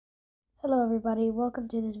Hello everybody, welcome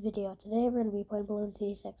to this video. Today we're going to be playing Balloon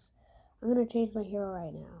City 6. I'm going to change my hero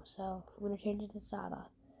right now, so I'm going to change it to Sada.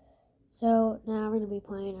 So now we're going to be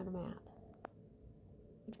playing on a map.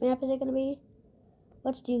 Which map is it going to be?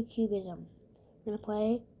 Let's do Cubism. We're going to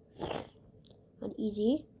play on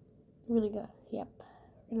easy. We're going to go, yep.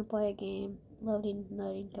 We're going to play a game. Loading,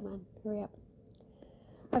 come on, hurry up.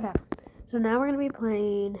 Okay, so now we're going to be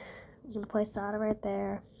playing, we're going to play Sada right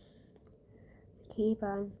there. Keep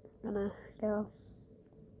on. Gonna go.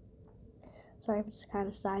 Sorry if it's kind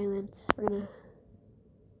of silent. We're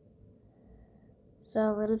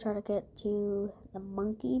gonna try to get to the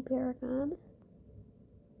monkey paragon,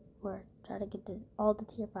 or try to get all the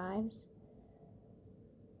tier 5s.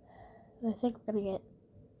 I think we're gonna get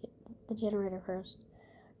the generator first.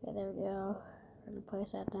 Okay, there we go. We're gonna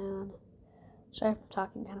place that down. Sorry if I'm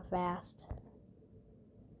talking kind of fast.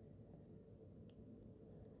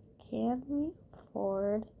 Can we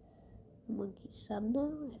afford monkey sub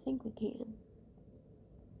now? I think we can.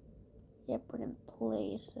 Yep, we're gonna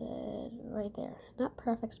place it right there. Not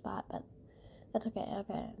perfect spot, but that's okay.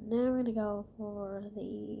 Okay, now we're gonna go for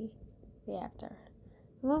the reactor.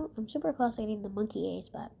 Well, I'm super close to getting the monkey ace,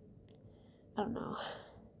 but I don't know.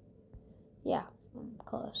 Yeah, I'm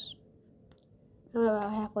close. I'm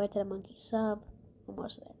about halfway to the monkey sub.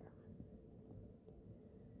 Almost there.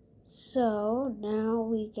 So now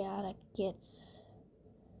we gotta get.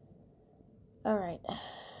 Alright.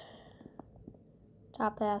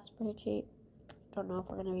 Top path's pretty cheap. Don't know if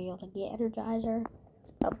we're gonna be able to get Energizer.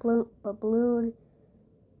 A balloon.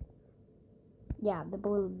 Yeah, the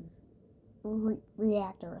balloon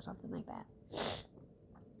reactor or something like that.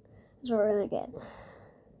 That's what we're gonna get.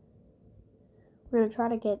 We're gonna try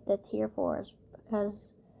to get the tier 4s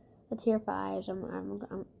because the tier 5s. I'm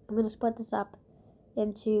gonna split this up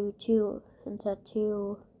into two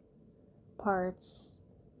parts.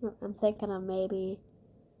 I'm thinking of maybe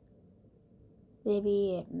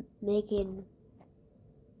making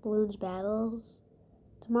balloons battles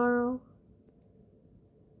tomorrow.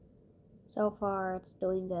 So far it's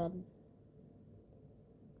doing good,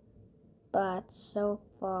 but so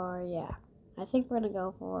far, yeah, I think we're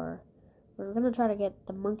gonna try to get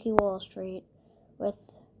the Monkey Wall Street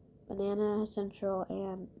with Banana Central,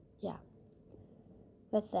 and yeah,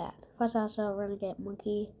 with that. Plus also we're gonna get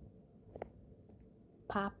Monkey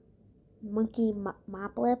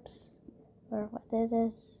Mop Lips, or what is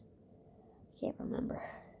this? Can't remember.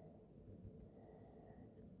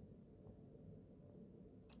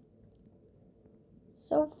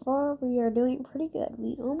 So far we are doing pretty good.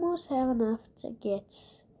 We almost have enough to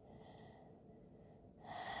get.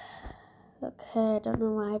 Okay, I don't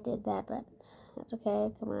know why I did that, but that's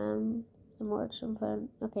okay. Come on, some fun.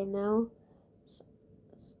 Okay, now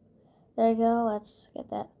there you go. Let's get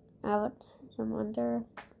that out from under.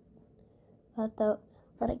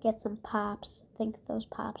 Let it get some pops. I think those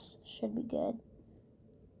pops should be good.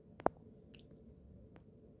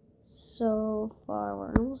 So far,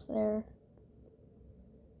 we're almost there.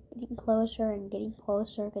 Getting closer and getting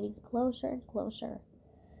closer and closer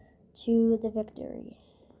to the victory.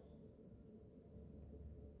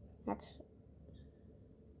 Actually,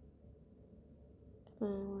 come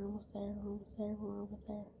on, we're almost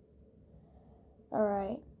there.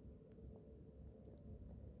 Alright.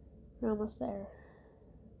 We're almost there.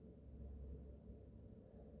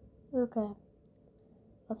 Okay.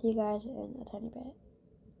 I'll see you guys in a tiny bit.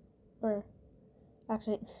 Or,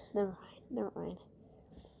 actually, never mind.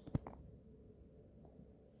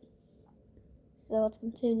 So let's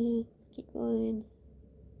continue. Keep going.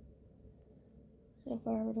 So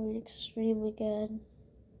far, we're doing extremely good.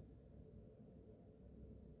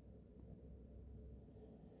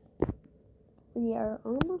 We are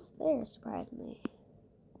almost there, surprisingly.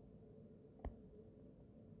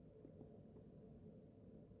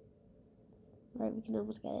 Alright, we can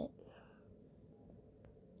almost get it.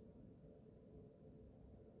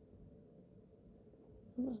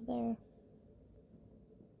 Almost there.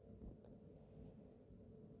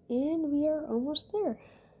 And we are almost there.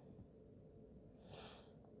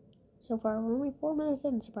 So far, we're only 4 minutes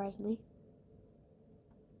in, surprisingly.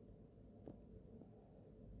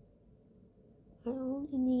 I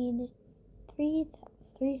only need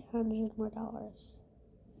 $300 more.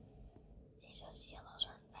 Jesus, yellows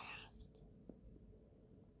are fast.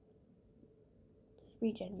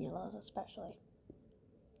 Regen yellows, especially.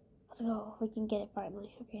 Let's go. We can get it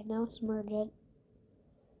finally. Okay, now let's merge it.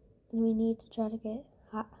 Then we need to try to get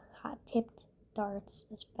hot tipped darts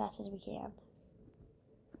as fast as we can.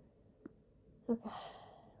 Okay,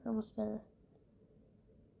 we're almost there.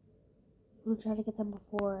 I'm gonna try to get them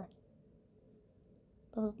before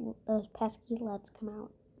those pesky LEDs come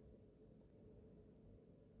out.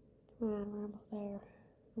 Man, we're almost there.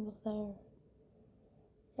 Almost there.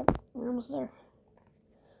 Yep, we're almost there.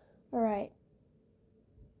 Alright.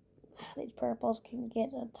 These purples can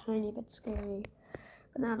get a tiny bit scary,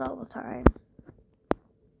 but not all the time.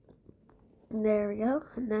 There we go.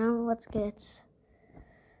 And now let's get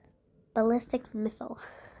ballistic missile.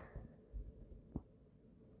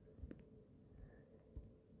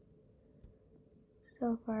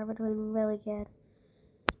 So far, we're doing really good.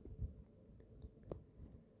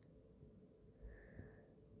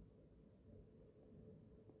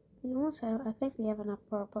 We almost have, I think we have enough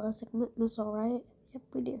for a ballistic missile, right? Yep,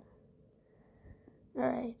 we do.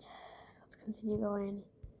 Alright, let's continue going.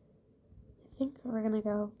 I think we're gonna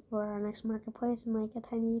go for our next marketplace in like a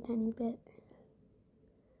tiny bit.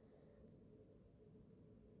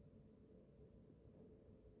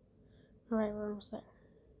 Alright, we're almost there.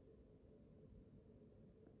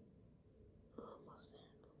 Almost there.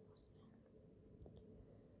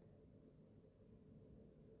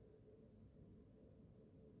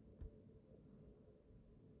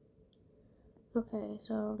 Okay,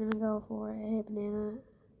 so we're gonna go for a banana,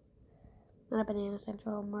 not a banana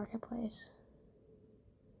central, marketplace.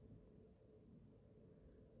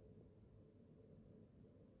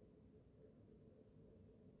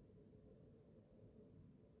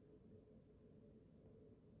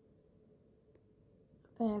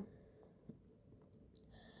 Okay.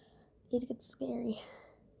 It gets scary.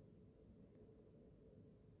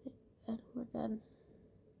 Good, we're good.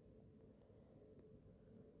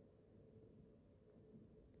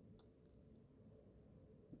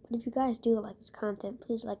 But if you guys do like this content,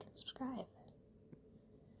 please like and subscribe.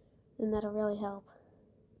 And that'll really help.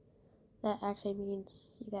 That actually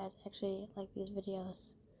means you guys actually like these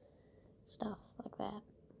videos. Stuff like that.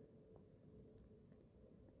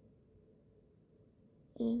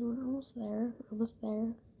 And we're almost there. Almost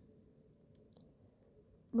there.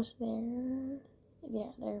 Almost there.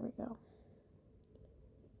 Yeah, there we go.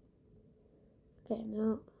 Okay,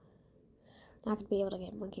 no. Not gonna be able to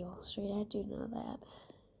get Monkey Wall Street, I do know that.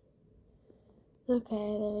 Okay,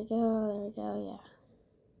 there we go,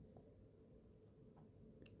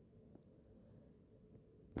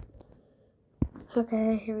 yeah.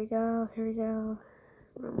 Okay, here we go.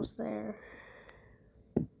 We're almost there.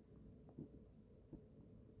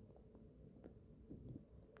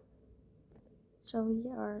 So we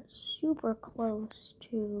are super close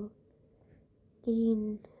to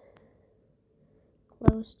getting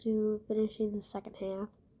close to finishing the second half,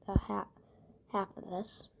 the half of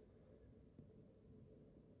this.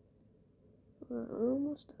 We're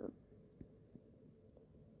almost done.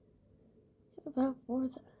 About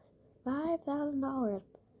 $5,000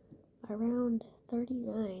 by round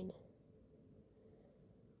 39.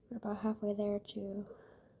 We're about halfway there to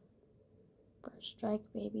first strike,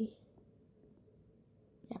 baby.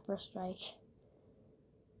 Yeah, first strike.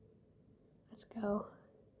 Let's go.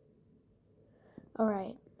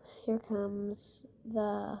 Alright, here comes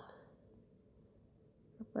the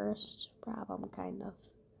first problem, kind of.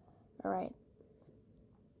 Alright.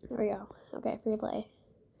 There we go. Okay, free play.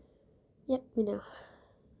 Yep, we know.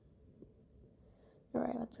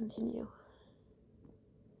 Alright, let's continue.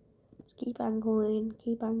 Let's keep on going,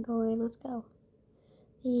 let's go.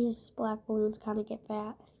 These black balloons kind of get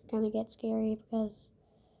fat, kind of get scary because,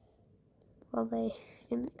 well, they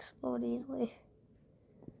can explode easily.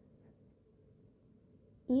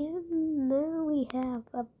 And now we have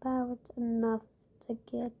about enough to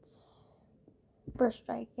get first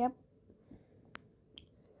strike, yep.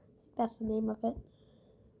 That's the name of it.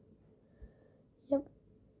 Yep.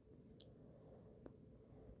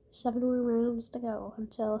 7 more rounds to go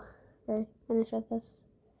until we finish with this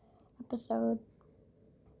episode.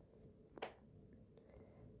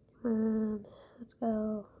 Come on, let's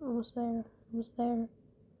go. Almost there.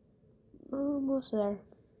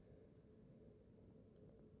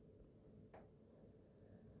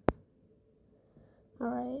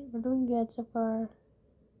 Alright, we're doing good so far.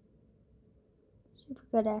 Super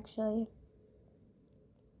good, actually.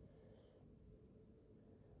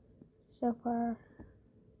 So far,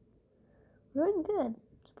 we're doing good,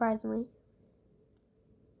 surprisingly.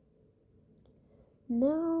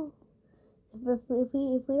 Now, if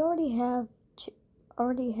we already have two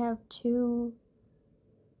out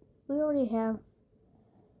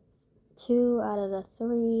of the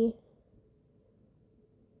three.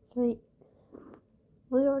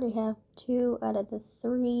 We already have 2 out of the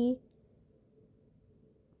 3.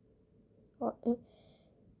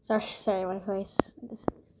 Sorry, my voice.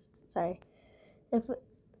 Sorry. If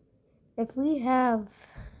we have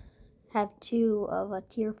 2 of a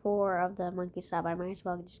tier 4 of the monkey sub, I might as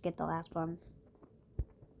well just get the last one.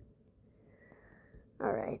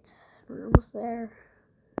 Alright, we're almost there.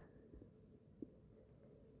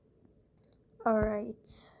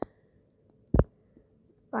 Alright.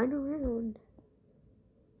 Final round.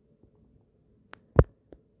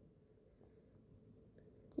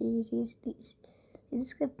 Jeez,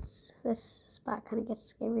 this spot kind of gets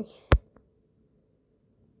scary.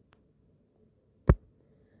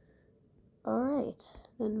 Alright,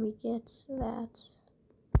 then we get that.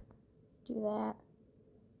 Do that.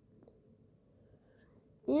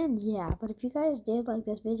 And yeah, but if you guys did like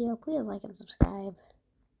this video, please like and subscribe.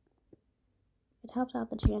 It helps out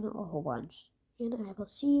the channel a whole bunch. And I will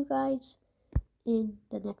see you guys in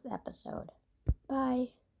the next episode. Bye.